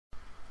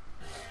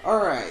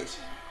Alright.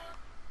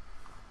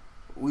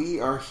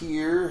 We are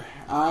here.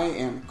 I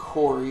am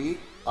Cory.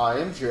 I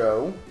am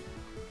Joe.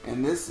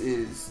 And this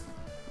is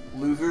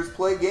Losers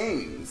Play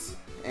Games.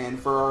 And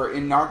for our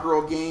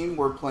inaugural game,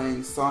 we're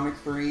playing Sonic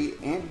 3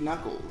 and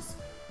Knuckles.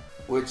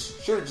 Which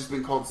should have just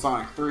been called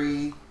Sonic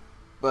 3,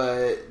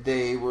 but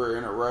they were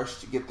in a rush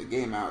to get the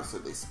game out, so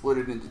they split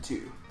it into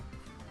two.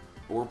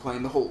 But we're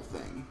playing the whole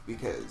thing,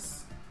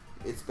 because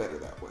it's better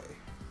that way.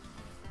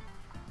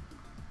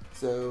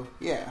 So,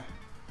 yeah.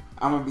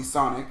 I'm going to be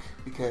Sonic,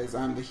 because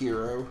I'm the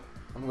hero.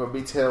 I'm going to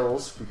be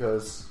Tails,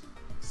 because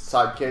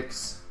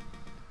sidekicks.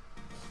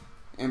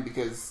 And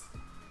because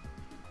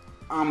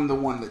I'm the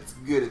one that's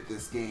good at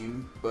this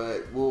game,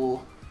 but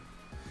we'll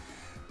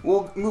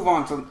move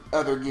on to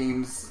other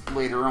games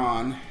later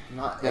on.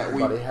 Not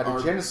everybody had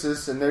a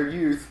Genesis in their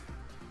youth.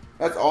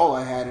 That's all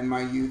I had in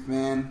my youth,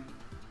 man.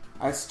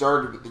 I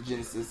started with the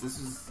Genesis.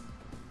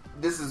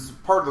 This is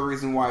part of the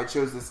reason why I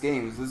chose this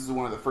game. Is this is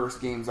one of the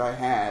first games I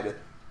had,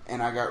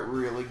 and I got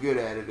really good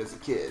at it as a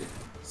kid.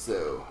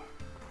 So,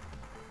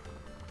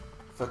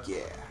 fuck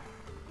yeah.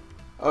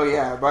 Oh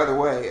yeah, by the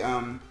way,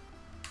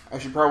 I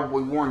should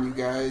probably warn you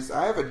guys,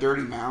 I have a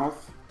dirty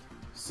mouth,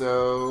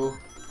 so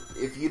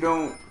if you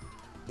don't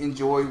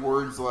enjoy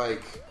words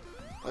like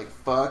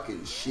fuck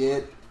and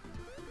shit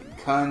and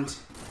cunt,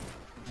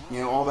 you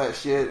know, all that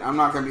shit, I'm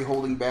not going to be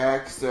holding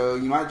back, so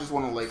you might just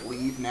want to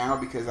leave now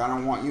because I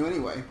don't want you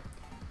anyway.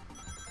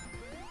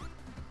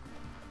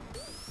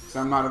 So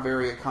I'm not a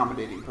very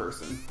accommodating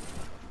person.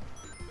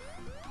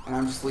 And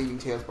I'm just leaving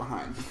Tails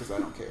behind because I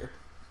don't care.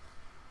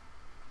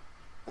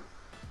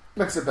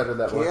 Makes it better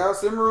that way.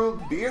 Chaos Emerald,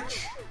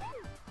 bitch!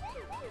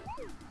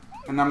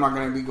 And I'm not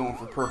going to be going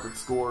for perfect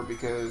score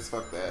because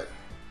fuck that.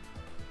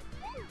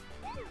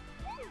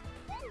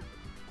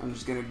 I'm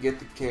just going to get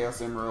the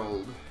Chaos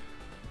Emerald.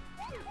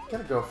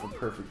 Gotta go for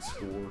perfect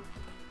score.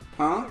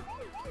 Huh?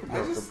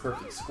 Go for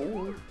perfect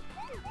score.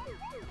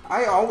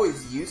 I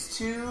always used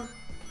to,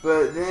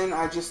 but then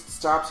I just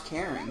stopped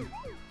caring.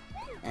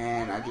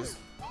 And I just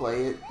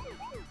play it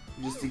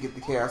just to get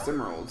the Chaos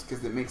Emeralds,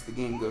 because it makes the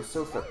game go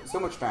so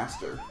much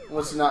faster. Well,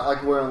 it's not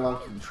like we're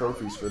unlocking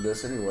trophies for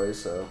this anyway,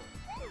 so...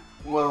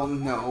 Well,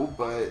 no,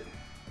 but...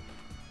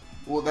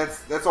 Well,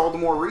 that's all the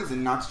more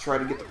reason not to try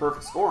to get the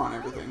perfect score on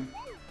everything.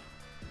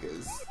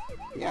 Because,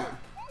 yeah.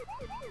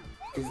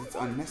 Because it's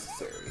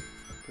unnecessary.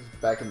 Because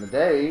back in the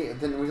day,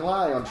 it didn't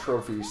rely on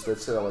trophies that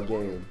sell a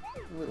game.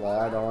 It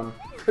relied on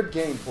good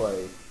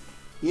gameplay.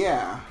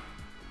 Yeah.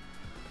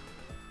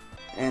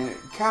 And it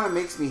kind of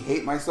makes me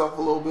hate myself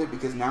a little bit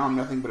because now I'm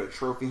nothing but a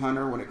trophy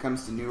hunter when it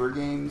comes to newer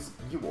games.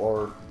 You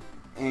are.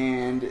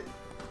 And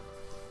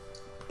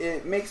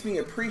it makes me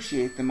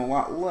appreciate them a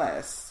lot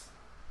less.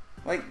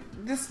 Like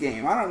this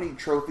game, I don't need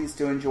trophies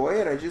to enjoy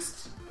it. I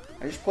just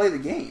play the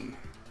game.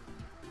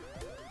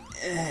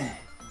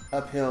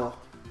 Uphill.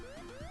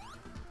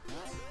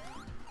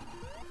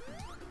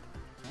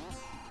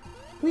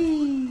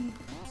 Whee!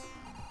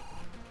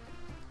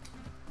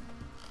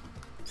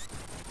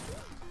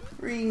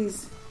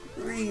 Rings!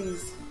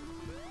 Rings!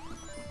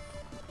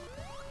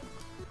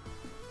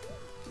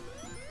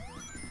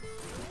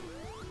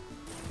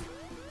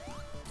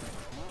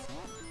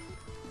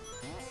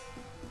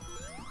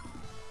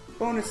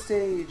 Bonus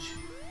stage!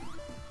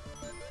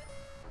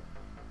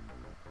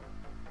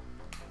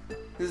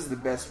 This is the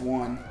best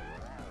one.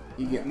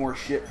 You get more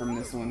shit from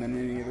this one than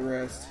any of the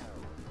rest.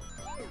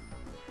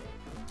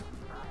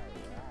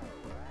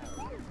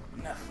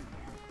 Nothing.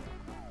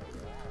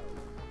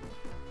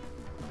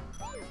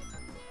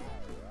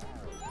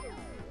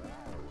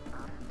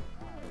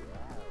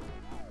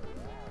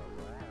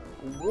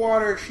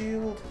 Water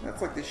shield?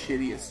 That's like the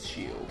shittiest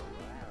shield.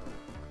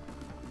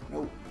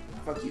 Nope.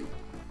 Fuck you.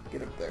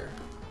 Get up there.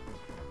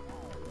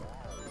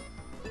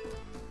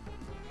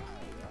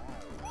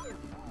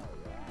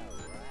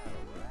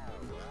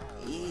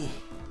 Eeh.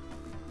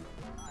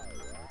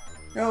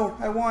 No,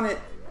 I want it.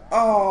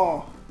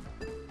 Oh!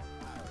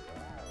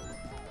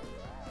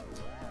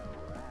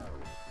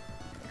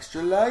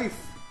 Extra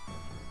life.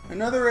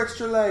 Another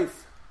extra life.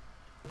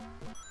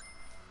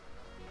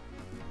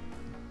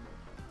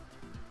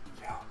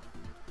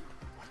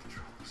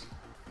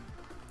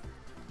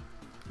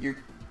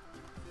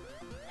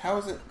 How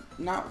is it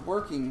not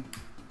working?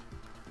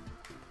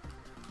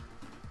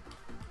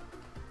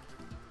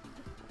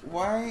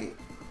 Why?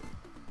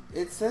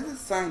 It says it's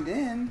signed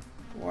in.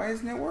 Why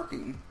isn't it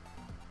working?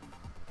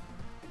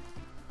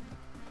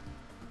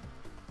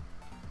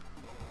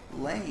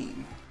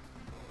 Lame.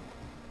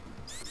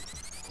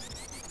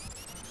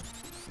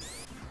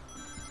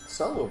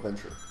 Solo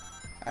adventure.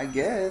 I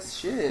guess.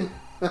 Shit.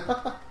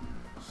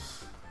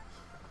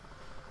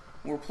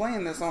 We're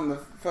playing this on the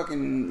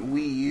fucking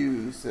Wii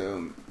U,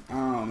 so I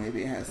don't know,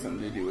 maybe it has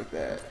something to do with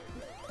that.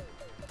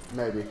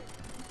 Maybe.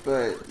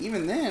 But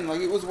even then,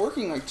 it was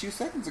working 2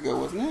 seconds ago,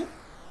 wasn't it?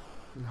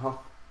 No.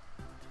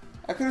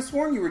 I could have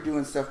sworn you were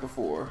doing stuff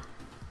before.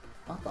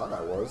 I thought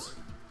I was.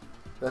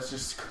 That's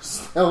just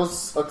because Tails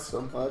sucks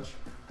so much.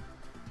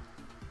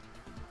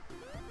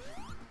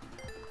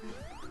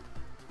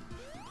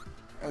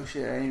 Oh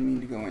shit, I didn't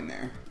mean to go in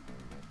there.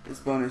 This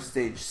bonus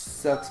stage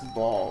sucks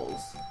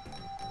balls.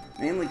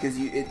 Mainly because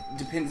it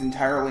depends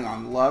entirely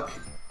on luck,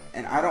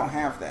 and I don't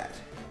have that.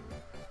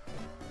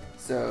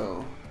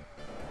 So,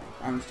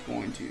 I'm just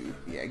going to,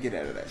 get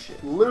out of that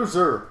shit.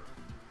 Loser!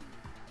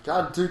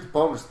 Gotta do the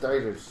bonus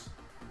stages.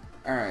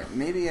 Alright,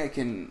 maybe I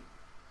can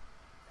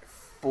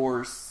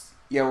force...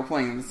 Yeah, we're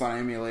playing this on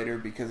emulator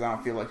because I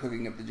don't feel like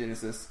hooking up the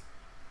Genesis.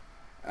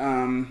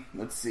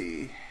 Let's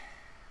see.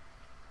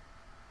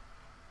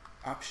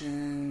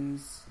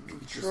 Options,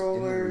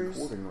 controllers.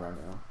 Just recording right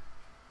now.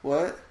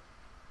 What?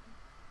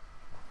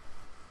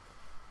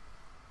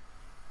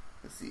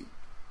 Let's see.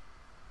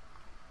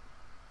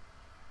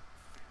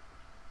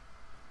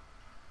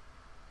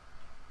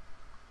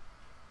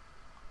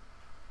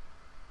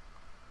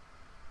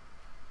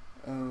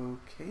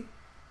 Okay.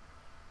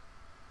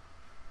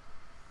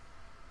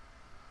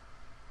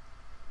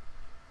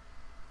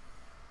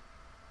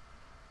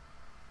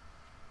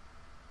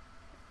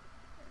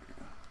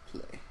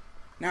 Play.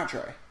 Now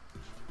try.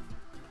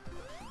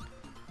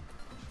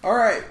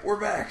 Alright, we're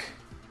back.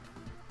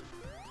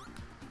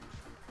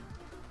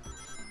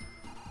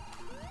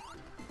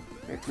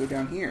 We have to go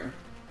down here.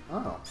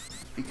 Oh.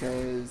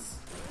 Because...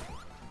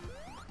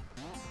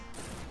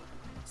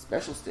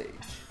 Special stage.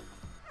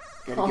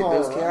 Gotta get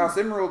those Chaos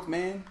Emeralds,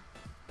 man.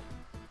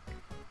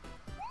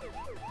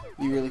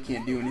 You really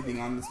can't do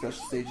anything on the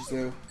special stages,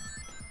 though.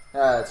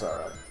 That's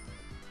alright.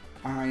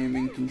 I am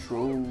in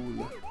control.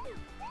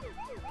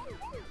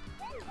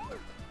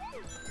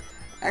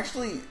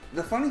 Actually,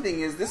 the funny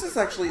thing is, this is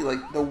actually like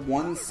the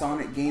one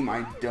Sonic game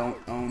I don't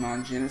own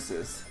on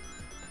Genesis.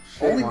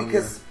 Only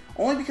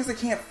because I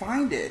can't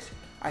find it.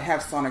 I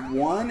have Sonic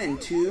 1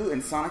 and 2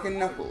 and Sonic and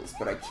Knuckles,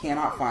 but I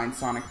cannot find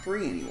Sonic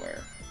 3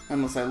 anywhere.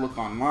 Unless I look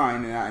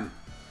online and I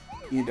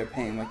end up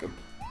paying like a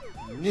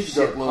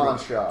shitload pawn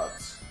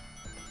shops.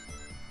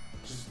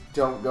 Just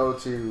don't go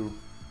to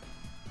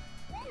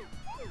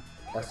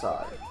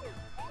SI.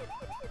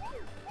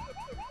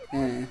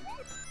 Eh.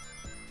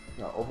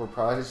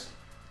 Overpriced.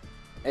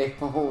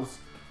 A-holes.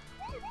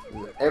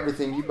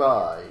 Everything you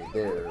buy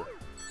there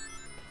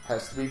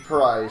has to be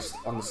priced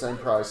on the same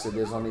price it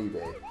is on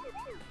eBay.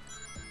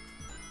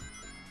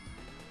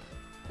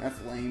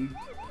 That's lame.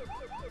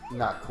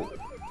 Not cool.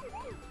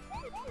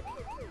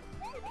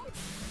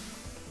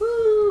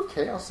 Woo!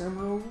 Chaos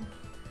Emerald.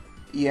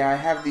 Yeah, I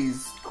have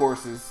these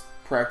courses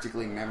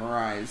practically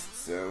memorized,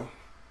 so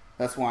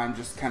that's why I'm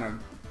just kind of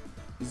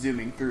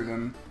zooming through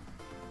them.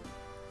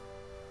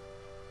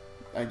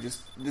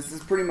 This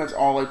is pretty much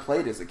all I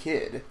played as a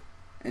kid,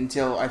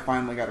 until I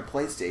finally got a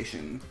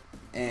PlayStation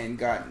and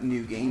got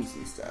new games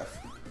and stuff.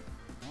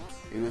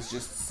 It was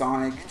just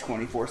Sonic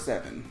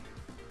 24/7.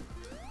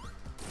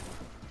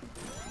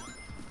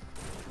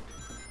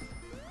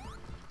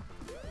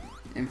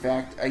 In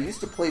fact, I used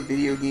to play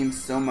video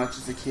games so much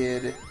as a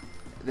kid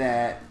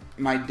that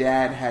my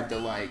dad had to,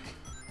 like,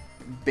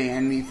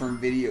 ban me from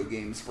video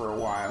games for a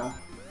while.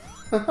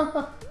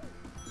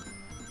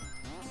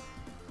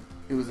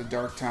 It was a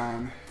dark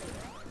time.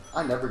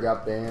 I never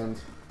got banned.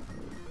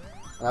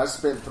 And I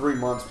spent 3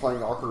 months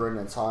playing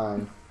Ocarina of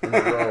Time in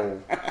a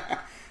row.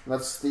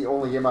 That's the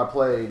only game I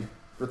played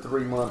for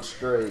 3 months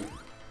straight.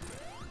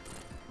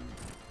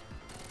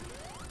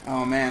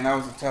 Oh man, that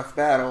was a tough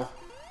battle.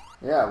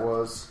 Yeah, it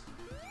was.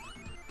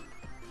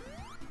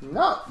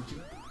 No,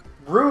 you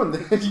ruined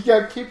it. You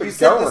gotta keep it going. You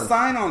set the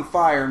sign on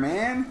fire,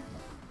 man.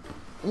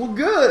 Well,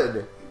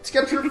 good. It's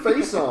got your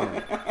face on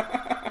it.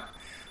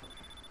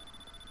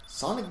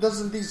 Sonic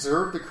doesn't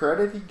deserve the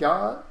credit he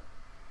got.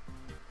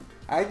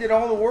 I did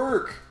all the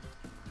work.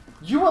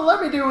 You won't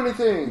let me do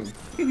anything.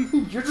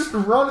 You're just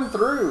running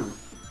through.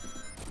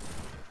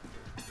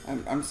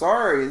 I'm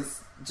sorry.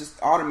 It's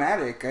just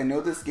automatic. I know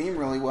this game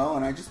really well,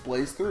 and I just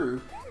blaze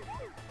through.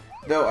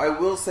 Though I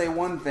will say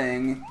one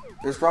thing.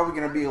 There's probably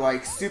going to be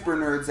like super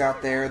nerds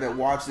out there that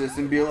watch this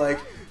and be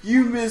like,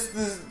 you missed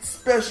the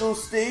special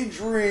stage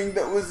ring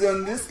that was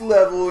on this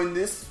level in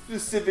this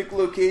specific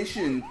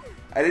location.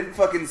 I didn't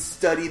fucking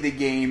study the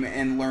game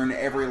and learn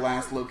every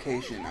last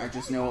location. I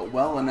just know it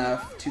well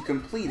enough to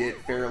complete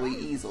it fairly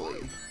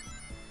easily.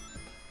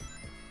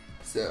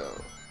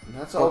 So,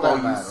 that's all that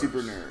you matters.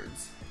 Super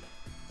nerds.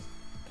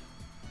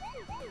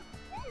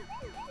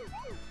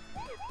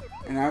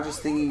 And I was just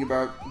thinking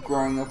about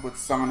growing up with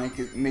Sonic.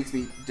 It makes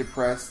me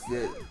depressed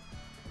that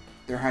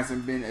there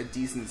hasn't been a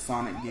decent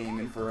Sonic game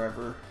in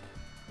forever.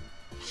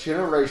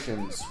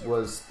 Generations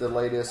was the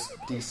latest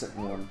decent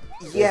one.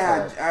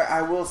 Yeah,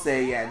 I will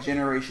say, yeah,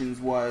 Generations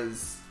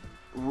was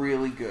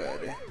really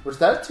good. Was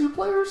that 2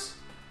 players?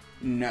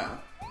 No.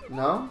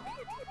 No?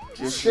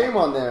 Just shame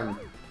on them.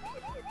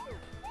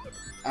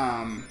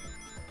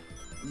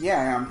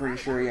 Yeah, I'm pretty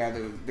sure, yeah,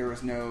 there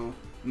was no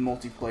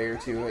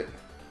multiplayer to it.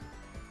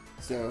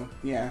 So,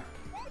 yeah.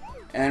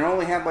 And it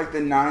only had, like, the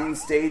 9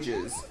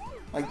 stages.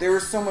 Like, there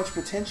was so much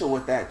potential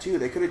with that, too.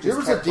 They could have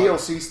just There was a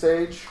DLC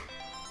stage.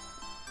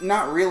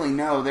 Not really,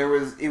 no.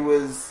 It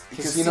was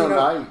Casino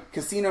Night.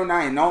 Casino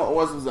Night, and all it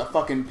was a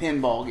fucking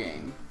pinball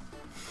game.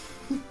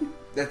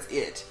 That's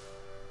it.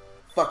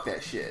 Fuck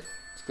that shit.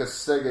 Because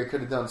Sega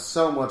could have done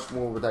so much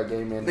more with that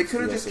game. And they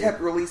could have just kept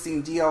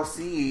releasing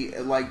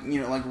DLC,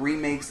 like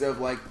remakes of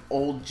like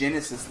old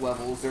Genesis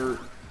levels or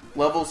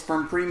levels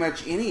from pretty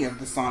much any of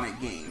the Sonic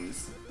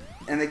games,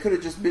 and they could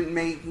have just been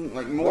making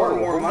like more and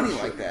more money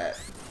like that.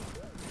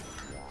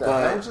 The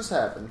hell just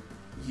happened?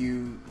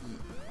 You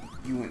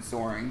went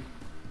soaring.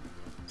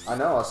 I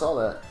know, I saw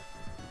that.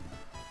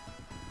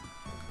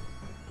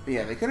 But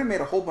yeah, they could have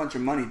made a whole bunch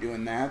of money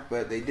doing that,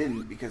 but they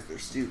didn't because they're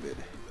stupid.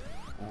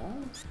 Oh.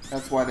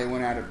 That's why they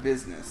went out of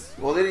business.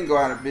 Well, they didn't go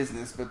out of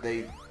business, but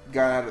they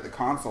got out of the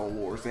console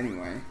wars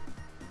anyway.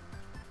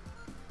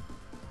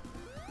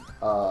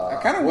 I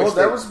kind of wish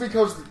that was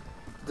because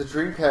the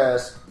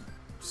Dreamcast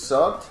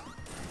sucked?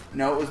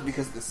 No, it was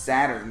because the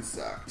Saturn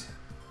sucked.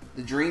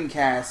 The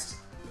Dreamcast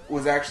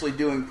was actually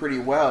doing pretty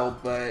well,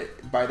 but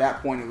by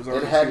that point it was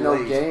already too late. It had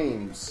no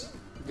games.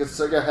 Because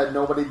Sega had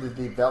nobody to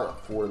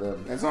develop for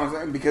them. That's what I'm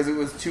saying, because it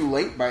was too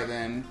late by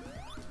then.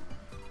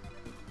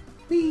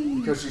 Whee.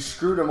 Because you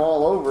screwed them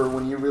all over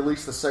when you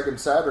released the second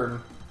Saturn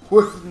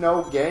with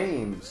no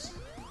games.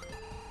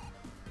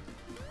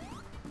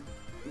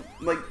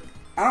 Like,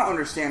 I don't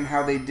understand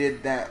how they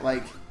did that,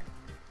 like,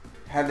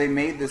 how they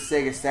made the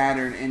Sega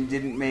Saturn and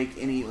didn't make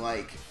any,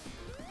 like,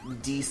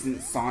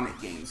 decent Sonic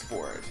games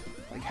for it.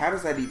 Like, how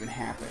does that even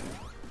happen?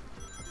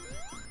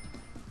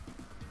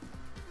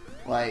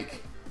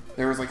 Like,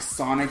 there was, like,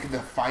 Sonic the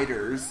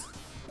Fighters,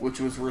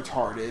 which was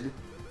retarded.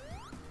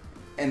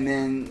 And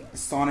then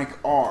Sonic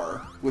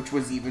R, which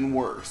was even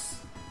worse.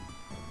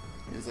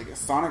 It was like a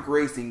Sonic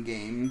racing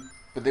game,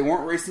 but they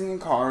weren't racing in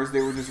cars,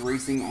 they were just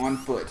racing on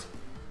foot.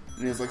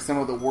 And it was like some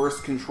of the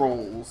worst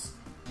controls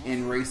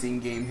in racing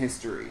game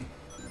history.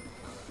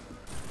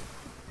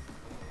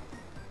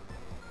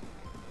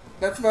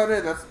 That's about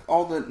it. That's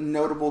all the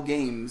notable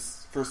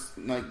games for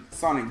like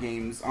Sonic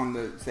games on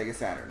the Sega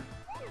Saturn.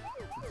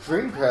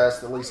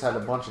 Dreamcast at least had a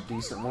bunch of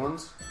decent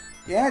ones.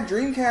 Yeah,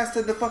 Dreamcast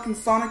had the fucking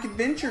Sonic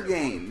Adventure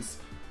games.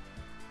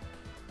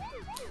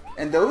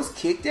 And those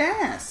kicked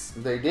ass.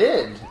 They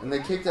did. And they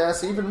kicked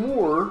ass even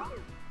more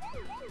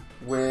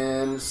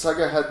when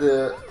Sega had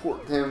to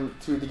port them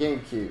to the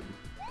GameCube.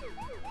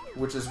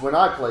 Which is when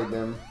I played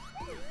them.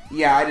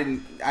 Yeah, I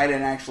didn't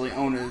actually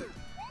own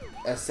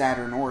a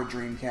Saturn or a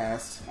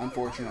Dreamcast,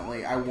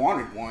 unfortunately. I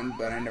wanted one,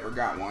 but I never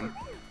got one.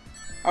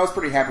 I was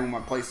pretty happy with my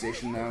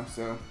PlayStation, though,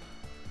 so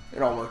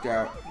it all worked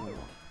out.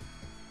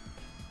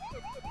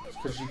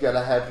 Because you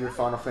gotta have your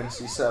Final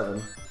Fantasy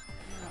VII.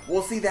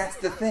 Well, see, that's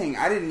the thing.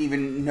 I didn't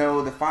even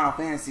know the Final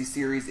Fantasy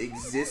series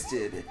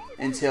existed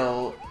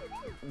until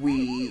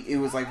it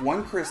was like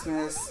one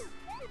Christmas,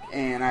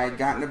 and I had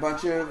gotten a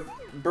bunch of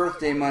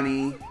birthday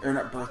money, or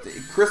not birthday,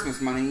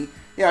 Christmas money.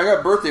 Yeah, I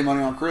got birthday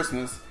money on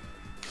Christmas.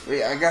 But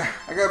yeah,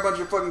 I got a bunch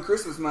of fucking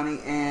Christmas money,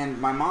 and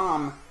my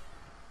mom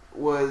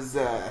was,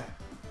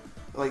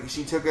 like,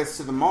 she took us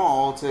to the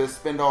mall to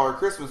spend all our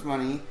Christmas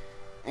money,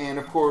 and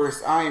of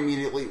course, I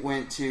immediately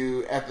went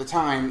to, at the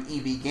time,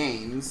 EB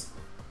Games,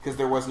 because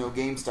there was no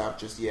GameStop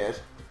just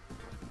yet.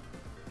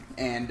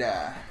 And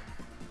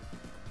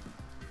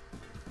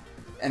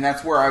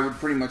that's where I would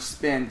pretty much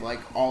spend, like,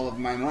 all of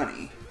my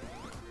money.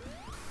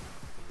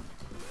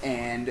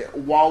 And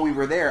while we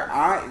were there,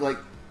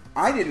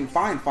 I didn't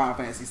find Final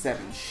Fantasy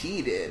VII.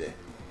 She did.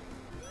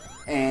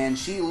 And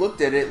she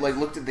looked at it, like,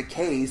 looked at the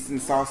case and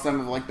saw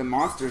some of, like, the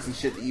monsters and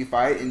shit that you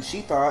fight, and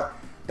she thought,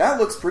 that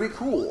looks pretty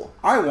cool.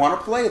 I want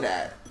to play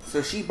that.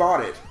 So she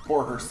bought it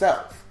for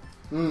herself.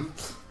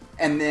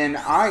 And then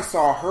I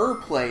saw her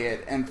play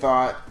it and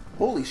thought,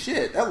 holy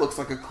shit, that looks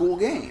like a cool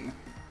game.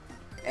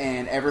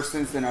 And ever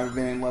since then, I've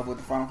been in love with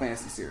the Final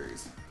Fantasy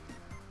series.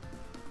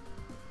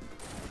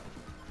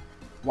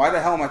 Why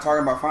the hell am I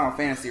talking about Final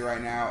Fantasy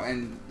right now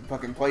and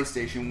fucking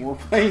PlayStation? We're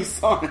playing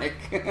Sonic.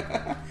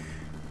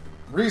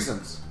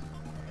 Reasons.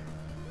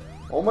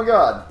 Oh my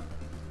god.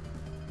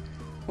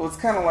 Well, it's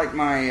kind of like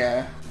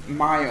my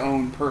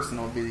own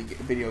personal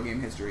video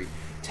game history.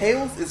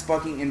 Tails is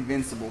fucking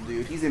invincible,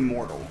 dude. He's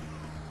immortal.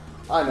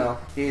 I know.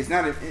 He's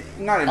not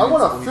invincible. I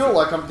want to feel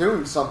like I'm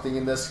doing something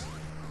in this.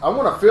 I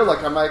want to feel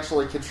like I'm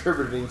actually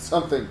contributing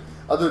something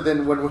other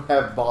than when we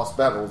have boss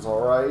battles,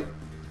 alright?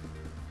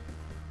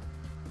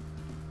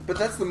 But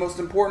that's the most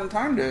important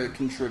time to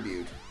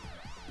contribute.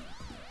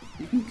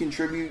 You can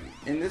contribute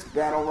in this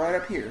battle right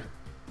up here.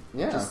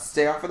 Yeah. Just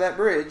stay off of that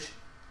bridge.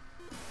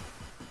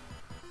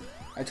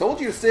 I told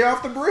you to stay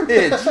off the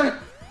bridge!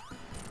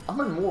 I'm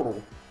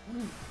immortal.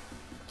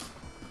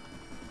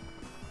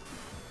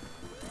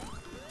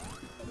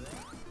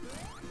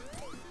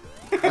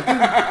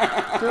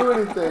 I didn't do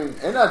anything.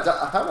 And how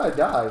did I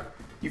die?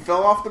 You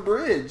fell off the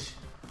bridge.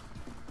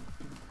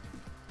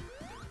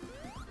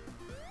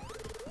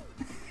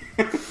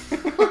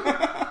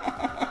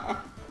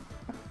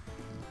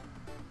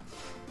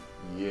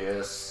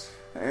 Yes.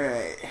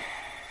 Alright.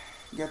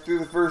 Got through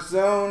the first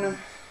zone.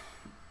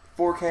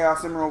 4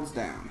 Chaos Emeralds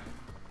down.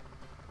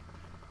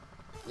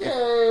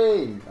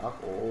 Yay!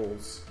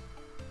 Knuckles.